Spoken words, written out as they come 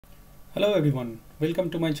Hello everyone, welcome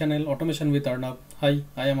to my channel Automation with Arnab. Hi,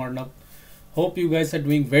 I am Arnab. Hope you guys are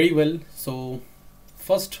doing very well. So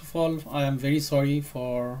first of all, I am very sorry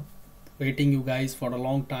for waiting you guys for a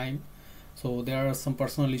long time. So there are some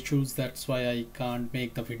personal issues, that's why I can't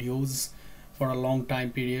make the videos for a long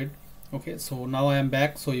time period. Okay, so now I am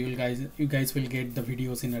back, so you guys will get the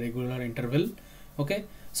videos in a regular interval. Okay,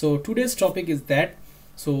 so today's topic is that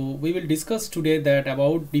we will discuss today that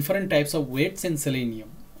about different types of weights in Selenium.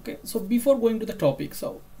 Okay, so before going to the topic,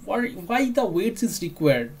 so why the weights is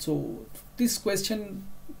required? So this question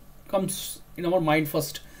comes in our mind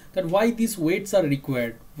first, that why these weights are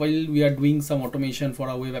required while we are doing some automation for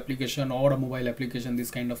a web application or a mobile application, this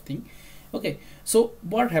kind of thing. Okay, so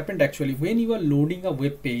what happened actually when you are loading a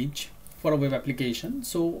web page for a web application,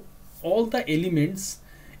 so all the elements,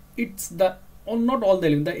 not all the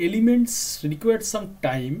elements required some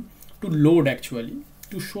time to load, actually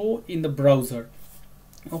to show in the browser.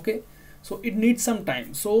 Okay, so it needs some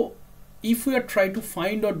time. So if we are trying to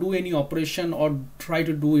find or do any operation or try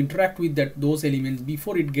to interact with those elements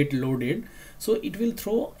before it get loaded, so it will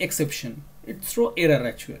throw exception, it throw error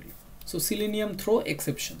actually. So Selenium throw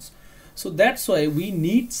exceptions. So that's why we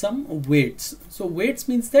need some waits. So waits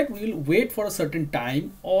means that we will wait for a certain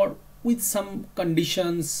time or with some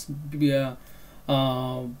conditions,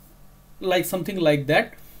 like something like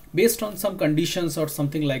that, based on some conditions or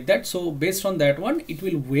something like that. So based on that one, it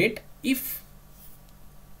will wait. If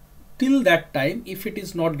till that time, if it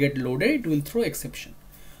is not get loaded, it will throw exception.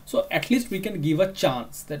 So at least we can give a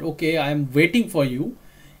chance that okay, I am waiting for you.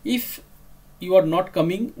 If you are not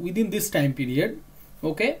coming within this time period,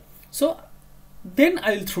 okay, so then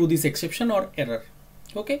I will throw this exception or error.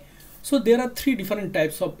 Okay, so there are three different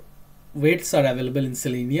types of weights are available in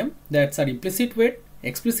Selenium. That's our implicit wait,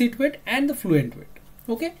 explicit wait, and the fluent wait.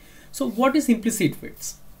 Okay, so what is implicit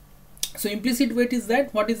waits? So implicit wait is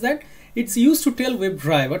that, what is that? It's used to tell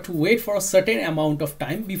WebDriver to wait for a certain amount of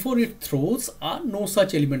time before it throws a no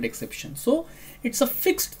such element exception. So it's a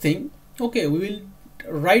fixed thing. Okay, we will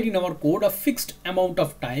write in our code a fixed amount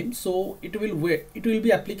of time, so it will wait, it will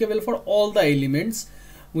be applicable for all the elements.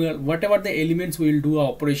 Whatever the elements we will do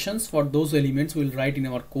operations for, those elements we will write in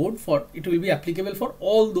our code for, it will be applicable for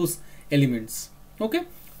all those elements. Okay,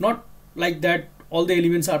 not like that all the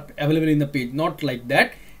elements are available in the page, not like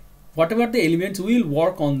that. Whatever the elements we will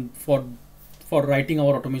work on for writing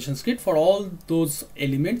our automation script, for all those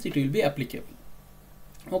elements it will be applicable.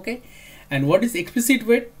 Okay, and what is explicit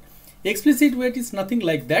wait? Explicit wait is nothing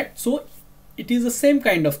like that. So it is the same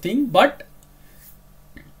kind of thing, but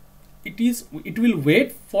it will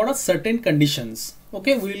wait for a certain conditions.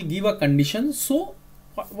 Okay, we will give a condition. So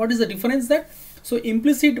what is the difference that? So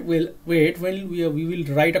implicit will wait, when we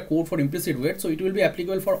will write a code for implicit wait, so it will be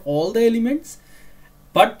applicable for all the elements.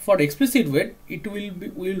 But for explicit wait, it will be,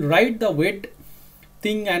 we will write the wait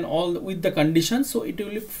thing and all with the conditions, so it will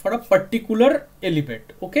be for a particular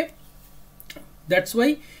element. Okay, that's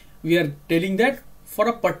why we are telling that for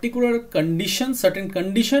a particular condition, certain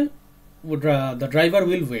condition, the driver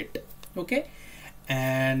will wait. Okay,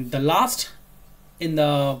 and the last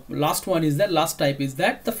one is that, last type is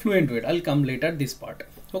that the fluent wait. I'll come later this part.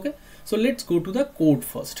 Okay, so let's go to the code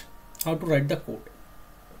first, how to write the code.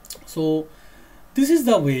 So this is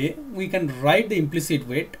the way we can write the implicit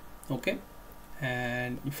wait. Okay,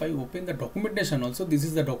 and if I open the documentation also, this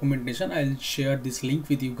is the documentation. I'll share this link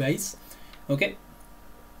with you guys. Okay,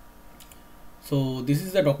 so this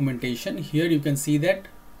is the documentation. Here you can see that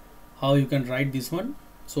how you can write this one.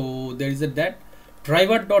 So there is that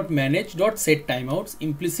driver.manage.set timeouts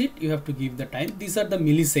implicit, you have to give the time. These are the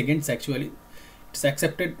milliseconds actually, it's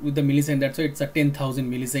accepted with the millisecond, that's why it's a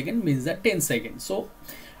 10,000 millisecond, means that 10 seconds. So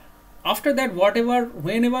after that,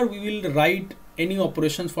 whenever we will write any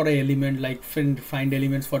operations for an element, like find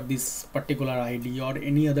elements for this particular ID or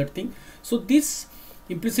any other thing, so this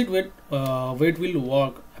implicit wait will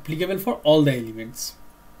work applicable for all the elements.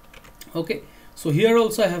 Okay, so here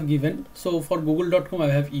also I have given, so for google.com I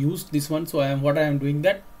have used this one. So what I am doing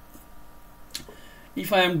that,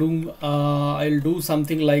 if I am doing I'll do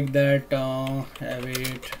something like that,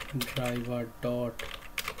 await driver dot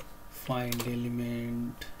find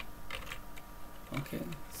element. Okay,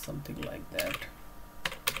 something like that,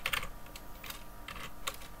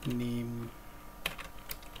 name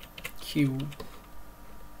q.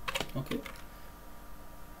 Okay,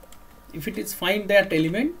 if it is find that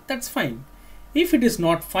element, that's fine. If it is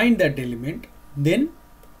not find that element, then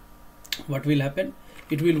what will happen?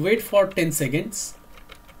 It will wait for 10 seconds.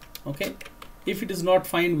 Okay, if it is not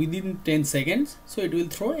find within 10 seconds, so it will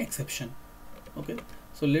throw exception. Okay,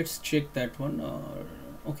 so let's check that one.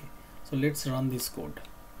 Okay, so let's run this code.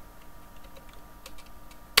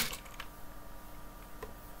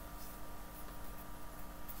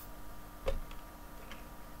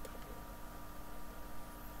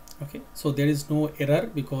 Okay, so there is no error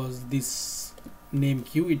because this name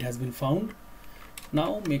Q, it has been found.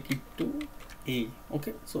 Now make it to A.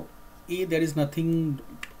 Okay, so A, there is nothing,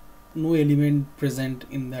 no element present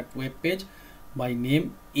in that web page by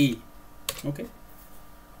name A. Okay,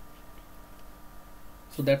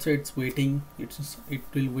 so that's why it's waiting. It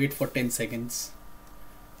will wait for 10 seconds.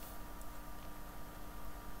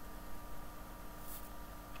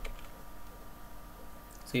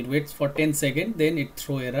 So it waits for 10 seconds, then it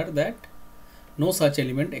throw error that no such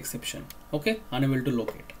element exception. Okay, unable to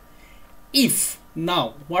locate. If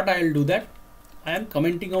now what I'll do, that I am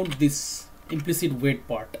commenting out this implicit wait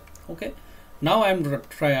part. Okay, now I'm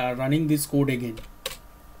running this code again.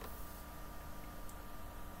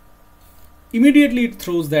 Immediately it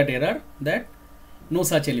throws that error that no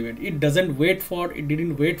such element. It didn't wait for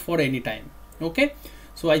any time. Okay,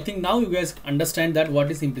 so I think now you guys understand that what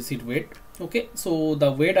is implicit wait. Okay, so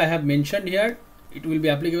the wait I have mentioned here, it will be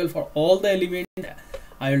applicable for all the elements.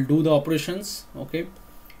 I will do the operations, okay,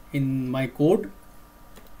 in my code.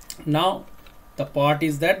 Now the part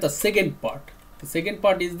is that the second part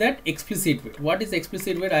is that explicit wait. What is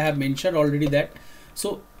explicit wait? I have mentioned already that.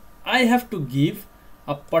 So I have to give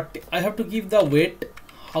the wait,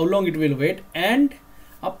 how long it will wait, and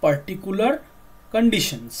a particular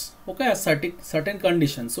conditions. Okay, a certain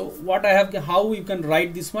conditions. So what I have, how you can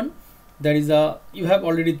write this one, there is a,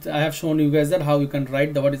 I have shown you guys that how you can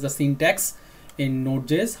write what is the syntax in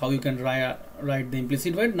NodeJS, how you can write the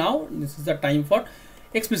implicit wait. Now this is the time for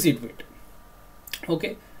explicit wait.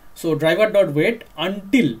 Okay, so driver.wait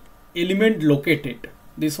until element located,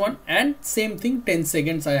 this one, and same thing, 10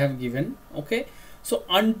 seconds I have given. Okay, so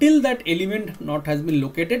until that element not has been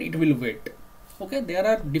located, it will wait. Okay, there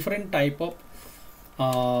are different type of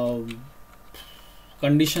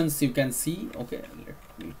conditions you can see. Okay, let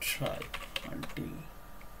me try until.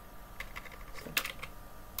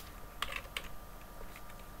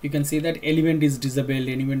 You can see that element is disabled,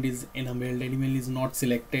 element is enabled, element is not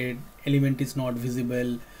selected, element is not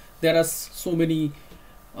visible. There are so many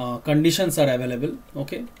conditions are available.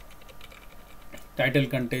 Okay, title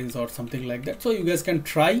contains or something like that. So you guys can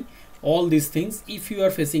try all these things. If you are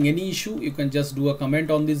facing any issue, you can just do a comment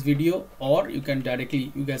on this video, or you can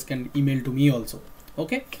directly, you guys can email to me also.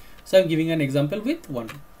 Okay, so I'm giving an example with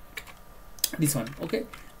this one. Okay,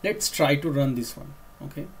 let's try to run this one.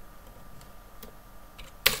 Okay,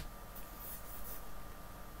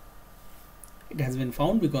 it has been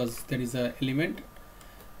found because there is a element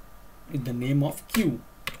with the name of Q.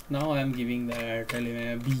 Now I am giving that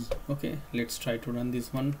element B. Okay, let's try to run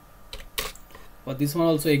this one. For this one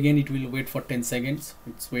also, again it will wait for 10 seconds.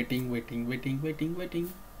 It's waiting.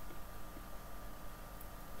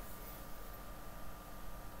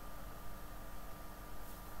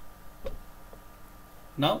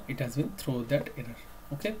 Now it has been thrown that error.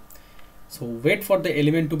 Okay, so wait for the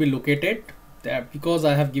element to be located. That because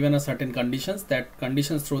I have given a certain conditions, that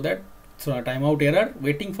conditions throw that timeout error,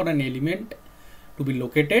 waiting for an element to be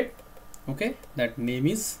located. Okay, that name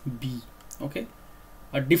is B. Okay,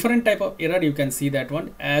 a different type of error, you can see that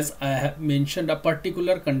one, as I have mentioned a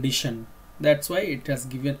particular condition. That's why it has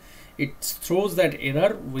given, it throws that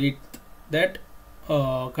error with that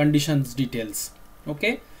conditions details.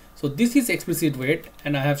 Okay, so this is explicit wait,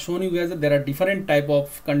 and I have shown you guys that there are different type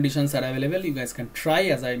of conditions are available. You guys can try,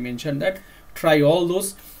 as I mentioned, that try all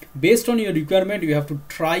those based on your requirement. You have to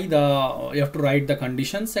try the, you have to write the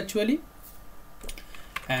conditions actually.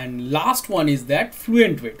 And last one is that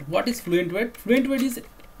fluent wait. What is fluent wait? Fluent wait is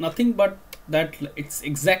nothing but that it's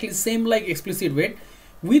exactly same like explicit wait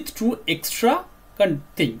with two extra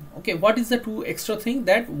thing. Okay, what is the two extra thing?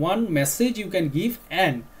 That one message you can give,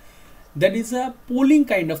 and that is a polling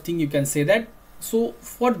kind of thing, you can say that. So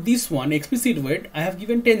for this one explicit wait, I have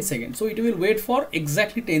given 10 seconds, so it will wait for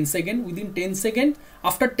exactly 10 seconds. Within 10 seconds,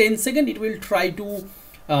 after 10 seconds, it will try to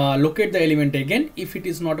locate the element again. If it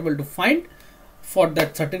is not able to find for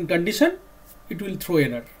that certain condition, it will throw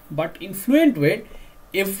error. But in fluent wait,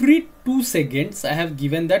 every 2 seconds I have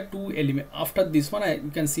given that two element. After this one,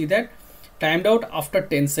 you can see that timed out after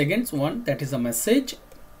 10 seconds, one, that is a message,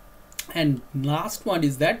 and last one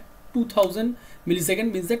is that 2000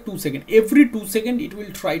 millisecond means that 2 seconds. Every 2 seconds it will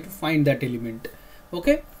try to find that element.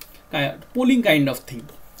 Okay, polling kind of thing.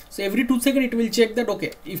 So every 2 seconds it will check that,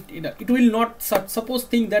 okay, if it will not suppose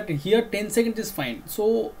think that here 10 seconds is fine.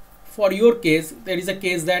 So for your case, there is a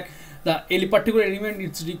case that the particular element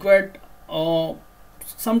it's required,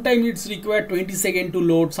 sometimes it's required 20 seconds to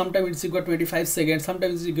load, sometimes it's required 25 seconds,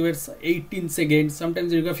 sometimes it requires 18 seconds,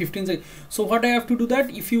 sometimes it requires 15 seconds. So what I have to do, that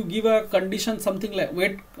if you give a condition something like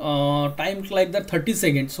wait time like that 30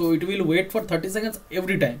 seconds, so it will wait for 30 seconds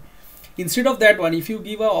every time. instead of that one, if you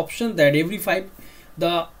give a option that every 5,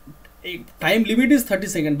 the time limit is 30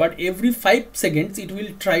 seconds, but every 5 seconds it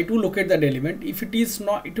will try to locate that element. If it is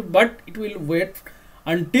not, but it will wait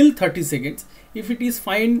until 30 seconds. If it is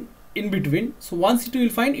fine in between, so once it will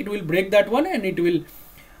find, it will break that one and it will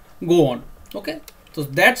go on. Okay, so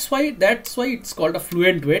that's why it's called a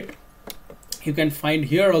fluent wait. You can find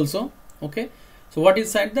here also. Okay, so what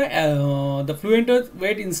is that? The fluent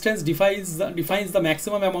wait instance defines the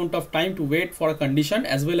maximum amount of time to wait for a condition,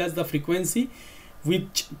 as well as the frequency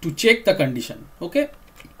which to check the condition. Okay,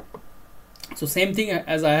 so same thing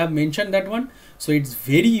as I have mentioned that one. So it's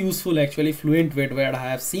very useful actually, fluent wait, where I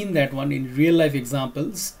have seen that one in real life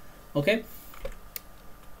examples. Okay,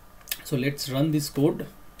 so let's run this code.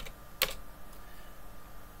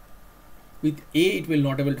 With A it will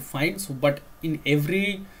not able to find, so but in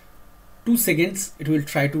every 2 seconds it will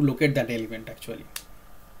try to locate that element actually.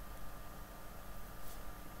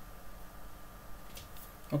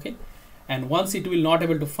 Okay, and once it will not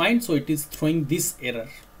able to find, so it is throwing this error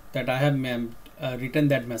that I have written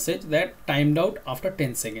that message that timed out after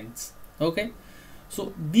 10 seconds. Okay,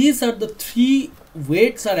 so these are the 3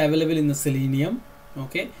 waits are available in the Selenium.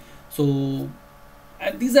 Okay, so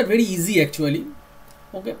these are very easy actually.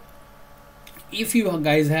 Okay, if you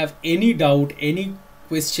guys have any doubt, any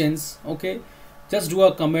questions, okay, just do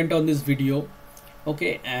a comment on this video.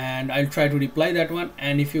 Okay, and I'll try to reply that one.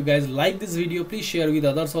 And if you guys like this video, please share with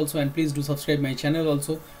others also, and please do subscribe my channel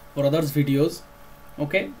also for others videos.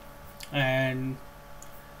 Okay, and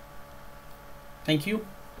thank you,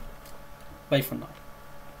 bye for now.